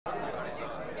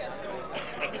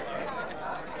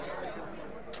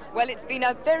Well, it's been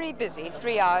a very busy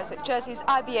 3 hours at Jersey's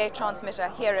IBA transmitter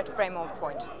here at Fremont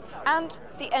Point, and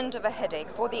the end of a headache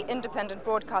for the Independent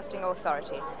Broadcasting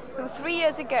Authority, who 3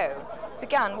 years ago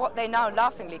began what they now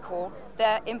laughingly call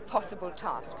their impossible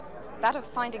task, that of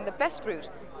finding the best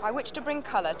route by which to bring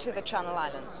colour to the Channel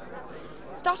Islands.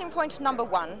 Starting point number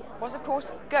 1 was, of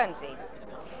course, Guernsey.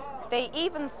 They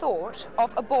even thought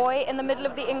of a buoy in the middle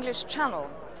of the English Channel.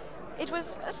 It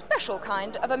was a special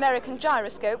kind of American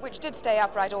gyroscope which did stay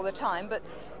upright all the time, but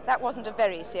that wasn't a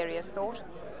very serious thought.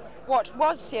 What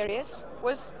was serious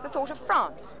was the thought of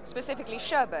France, specifically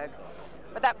Cherbourg,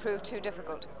 but that proved too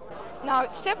difficult. Now,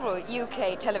 several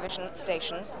UK television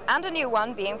stations, and a new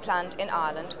one being planned in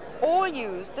Ireland, all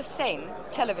use the same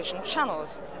television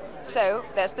channels, so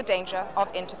there's the danger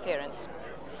of interference.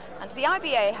 And the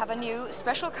IBA have a new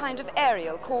special kind of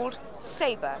aerial called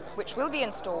Sabre, which will be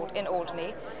installed in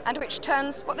Alderney and which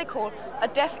turns what they call a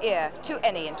deaf ear to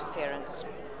any interference.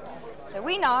 So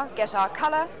we now get our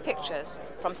colour pictures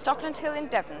from Stockland Hill in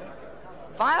Devon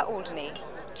via Alderney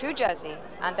to Jersey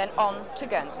and then on to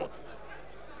Guernsey.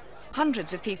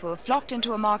 Hundreds of people flocked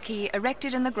into a marquee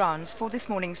erected in the grounds for this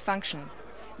morning's function.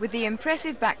 With the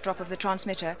impressive backdrop of the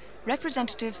transmitter,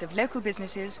 representatives of local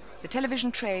businesses, the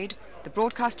television trade, the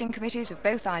broadcasting committees of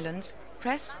both islands,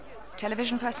 press,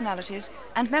 television personalities,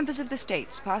 and members of the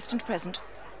states, past and present,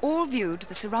 all viewed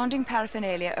the surrounding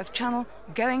paraphernalia of channel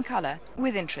going colour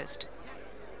with interest.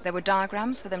 There were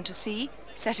diagrams for them to see,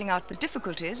 setting out the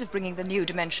difficulties of bringing the new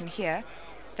dimension here.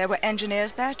 There were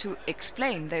engineers there to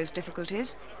explain those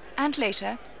difficulties, and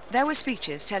later there were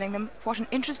speeches telling them what an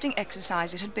interesting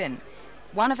exercise it had been,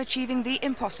 one of achieving the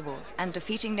impossible and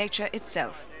defeating nature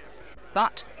itself.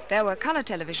 But there were colour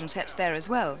television sets there as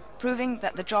well, proving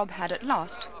that the job had at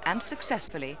last, and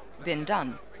successfully, been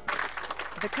done.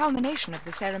 The culmination of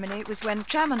the ceremony was when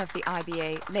Chairman of the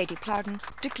IBA, Lady Plowden,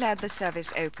 declared the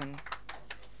service open.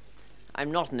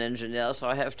 I'm not an engineer, so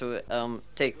I have to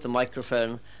take the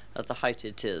microphone at the height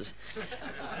it is.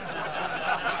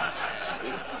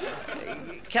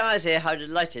 Can I say how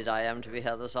delighted I am to be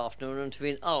here this afternoon and to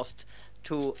be asked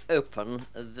to open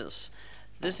this.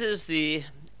 This is the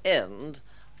end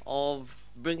of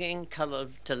bringing colour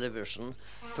television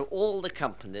to all the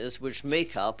companies which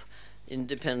make up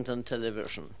independent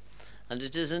television. And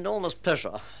it is an enormous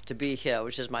pleasure to be here,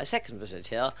 which is my second visit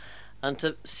here, and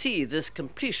to see this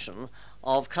completion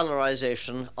of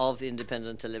colorization of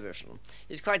independent television.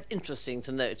 It's quite interesting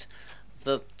to note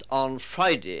that on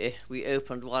Friday we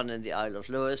opened one in the Isle of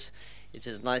Lewis. It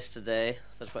is nice today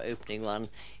that we're opening one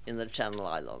in the Channel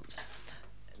Islands.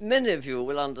 Many of you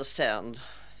will understand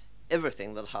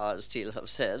everything that Howard Steele have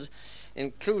said,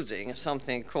 including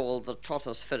something called the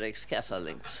tropospheric scatter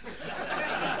links.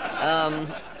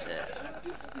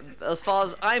 As far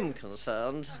as I'm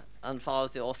concerned, and as far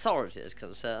as the authority is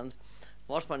concerned,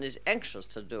 what one is anxious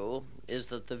to do is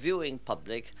that the viewing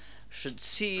public should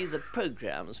see the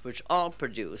programs which are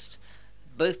produced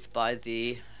both by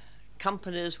the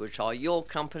companies which are your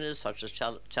companies, such as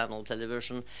Channel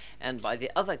Television, and by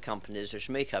the other companies which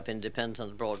make up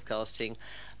independent broadcasting,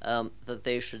 that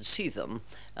they should see them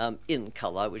in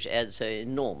colour, which adds so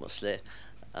enormously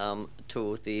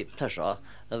to the pleasure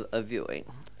of viewing.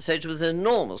 So it was an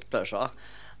enormous pleasure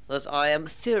that I am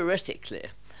theoretically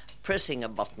pressing a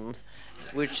button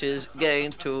which is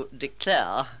going to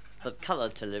declare that colour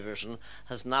television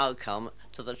has now come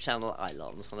to the Channel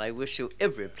Islands, and I wish you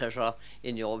every pleasure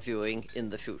in your viewing in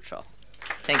the future.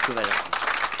 Thank you very much.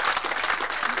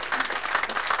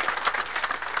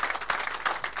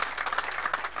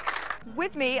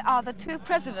 With me are the two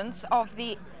presidents of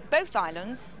the both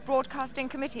islands broadcasting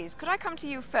committees. Could I come to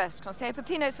you first, Conseil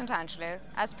Peppino Sant'Angelo,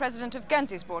 as president of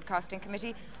Guernsey's broadcasting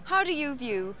committee? How do you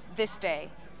view this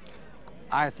day?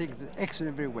 I think in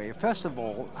excellent every way. First of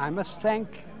all, I must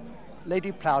thank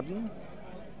Lady Plowden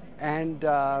and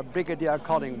Brigadier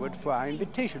Collingwood for our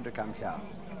invitation to come here.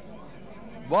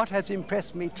 What has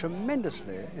impressed me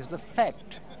tremendously is the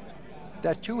fact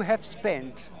that you have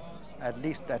spent, at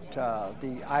least that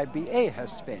the IBA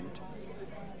has spent,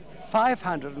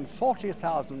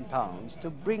 £540,000 to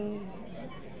bring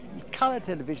colour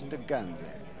television to Guernsey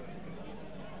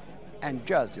and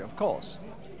Jersey, of course.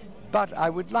 But I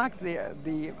would like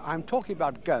I'm talking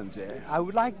about Guernsey, I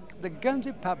would like the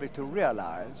Guernsey public to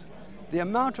realize the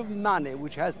amount of money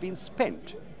which has been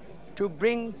spent to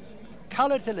bring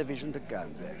colour television to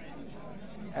Guernsey.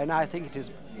 And I think it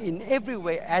is in every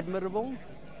way admirable,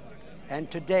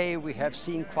 and today we have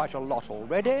seen quite a lot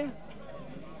already,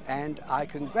 and I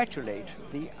congratulate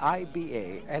the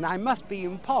IBA, and I must be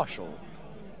impartial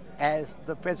as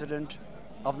the president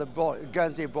of the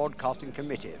Guernsey Broadcasting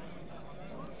Committee.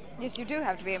 Yes, you do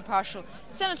have to be impartial.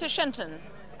 Senator Shenton,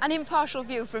 an impartial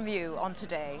view from you on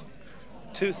today.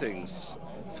 Two things.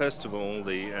 First of all,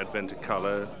 the advent of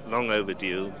colour, long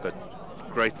overdue, but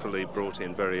gratefully brought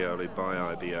in very early by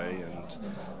IBA and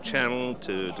channeled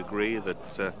to a degree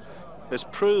that has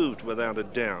proved without a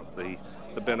doubt the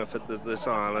benefit that this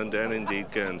island and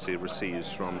indeed Guernsey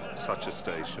receives from such a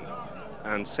station.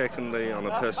 And secondly, on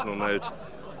a personal note,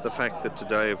 the fact that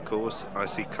today, of course, I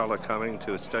see colour coming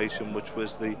to a station which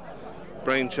was the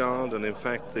brainchild and in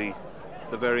fact the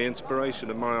very inspiration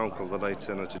of my uncle, the late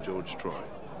Senator George Troy.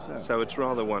 So it's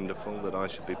rather wonderful that I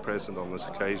should be present on this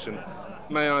occasion.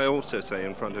 May I also say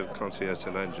in front of Consigliere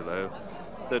St. Angelo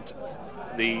that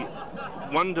the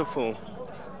wonderful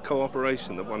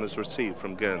cooperation that one has received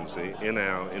from Guernsey in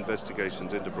our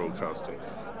investigations into broadcasting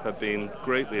have been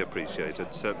greatly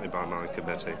appreciated, certainly by my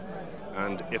committee.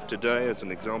 And if today is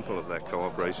an example of that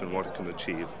cooperation, what it can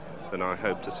achieve, then I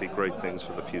hope to see great things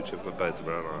for the future for both of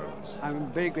our islands.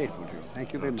 I'm very grateful to you.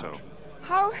 Thank you very much.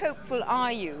 How hopeful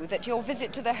are you that your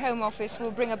visit to the Home Office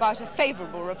will bring about a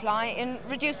favourable reply in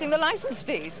reducing the licence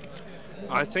fees?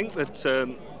 I think that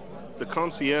the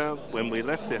consigliere, when we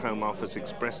left the Home Office,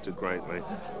 expressed it greatly.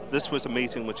 This was a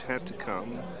meeting which had to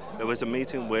come. It was a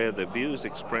meeting where the views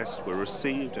expressed were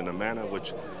received in a manner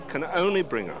which can only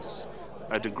bring us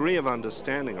a degree of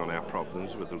understanding on our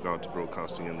problems with regard to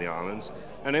broadcasting in the islands.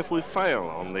 And if we fail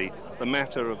on the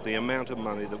matter of the amount of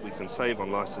money that we can save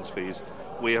on licence fees,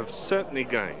 we have certainly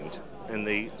gained in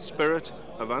the spirit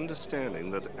of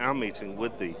understanding that our meeting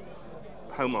with the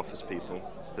Home Office people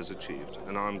has achieved.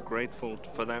 And I'm grateful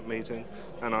for that meeting,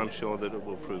 and I'm sure that it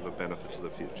will prove a benefit to the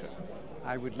future.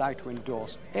 I would like to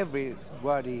endorse every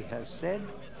word he has said.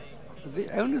 The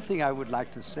only thing I would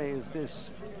like to say is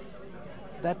this,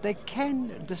 that they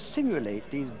can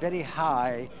dissimulate these very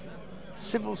high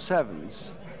civil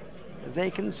servants.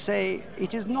 They can say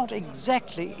it is not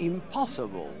exactly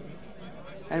impossible,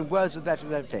 and words of that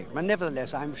effect. But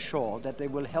nevertheless, I'm sure that they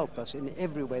will help us in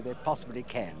every way they possibly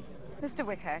can. Mr.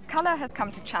 Wicker, colour has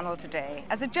come to Channel today.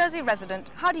 As a Jersey resident,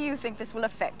 how do you think this will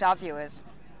affect our viewers?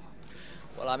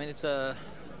 Well, I mean, it's a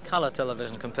colour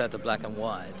television compared to black and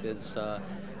white. It's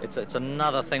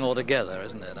another thing altogether,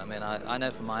 isn't it? I mean, I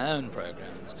know from my own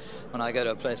programs, when I go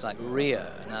to a place like Rio,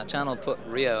 now Channel put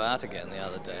Rio out again the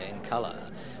other day in colour.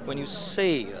 When you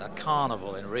see a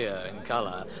carnival in Rio in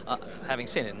colour, having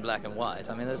seen it in black and white,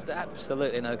 I mean, there's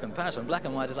absolutely no comparison. Black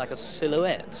and white is like a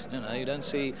silhouette, you know. You don't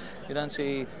see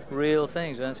real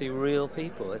things, you don't see real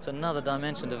people. It's another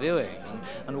dimension to viewing,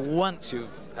 and once you've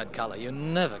had colour, you're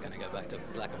never going to go back to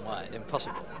black and white.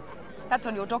 Impossible. That's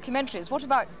on your documentaries. What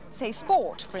about, say,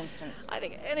 sport, for instance? I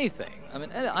think anything. I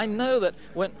mean, I know that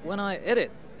when I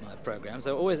edit my programs,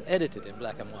 they're always edited in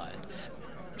black and white,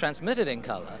 transmitted in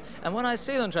colour, and when I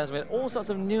see them transmitted, all sorts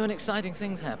of new and exciting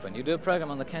things happen. You do a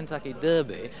program on the Kentucky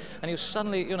Derby, and you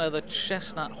suddenly, you know, the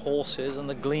chestnut horses and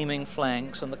the gleaming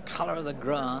flanks and the colour of the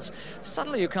grass,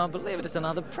 suddenly you can't believe it. It's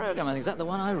another program. I think, is that the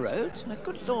one I wrote? You know,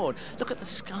 good Lord, look at the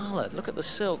scarlet, look at the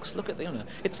silks, look at the, you know,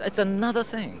 it's another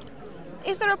thing.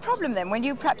 Is there a problem then when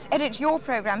you perhaps edit your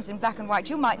programs in black and white?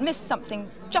 You might miss something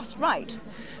just right.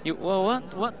 Well,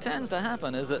 what tends to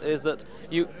happen is that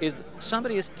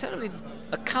somebody is terribly,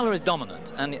 a colour is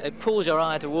dominant and it pulls your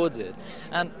eye towards it.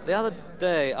 And the other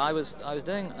day I was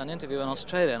doing an interview in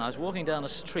Australia, and I was walking down a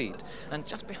street, and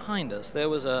just behind us there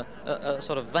was a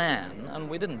sort of van,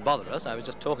 and we didn't bother us. I was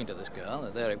just talking to this girl,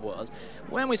 and there it was.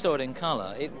 When we saw it in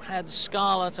colour, it had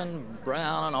scarlet and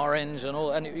brown and orange and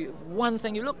all, and one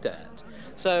thing you looked at.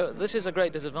 So this is a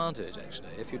great disadvantage, actually,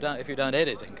 if you don't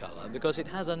edit in colour, because it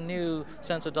has a new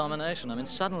sense of domination. I mean,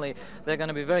 suddenly they're going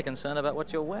to be very concerned about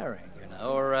what you're wearing, you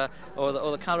know, or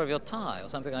the colour of your tie, or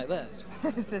something like that.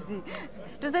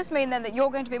 Does this mean then that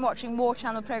you're going to be watching more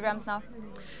Channel programmes now?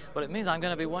 Well, it means I'm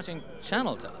going to be watching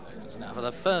Channel televisions now for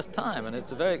the first time, and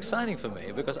it's very exciting for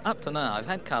me, because up to now I've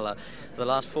had colour for the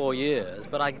last 4 years,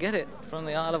 but I get it from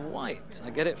the Isle of Wight. I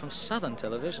get it from Southern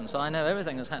television, so I know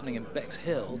everything that's happening in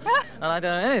Bexhill, and I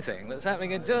don't know anything that's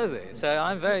happening in Jersey. So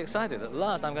I'm very excited. At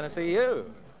last I'm going to see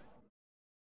you.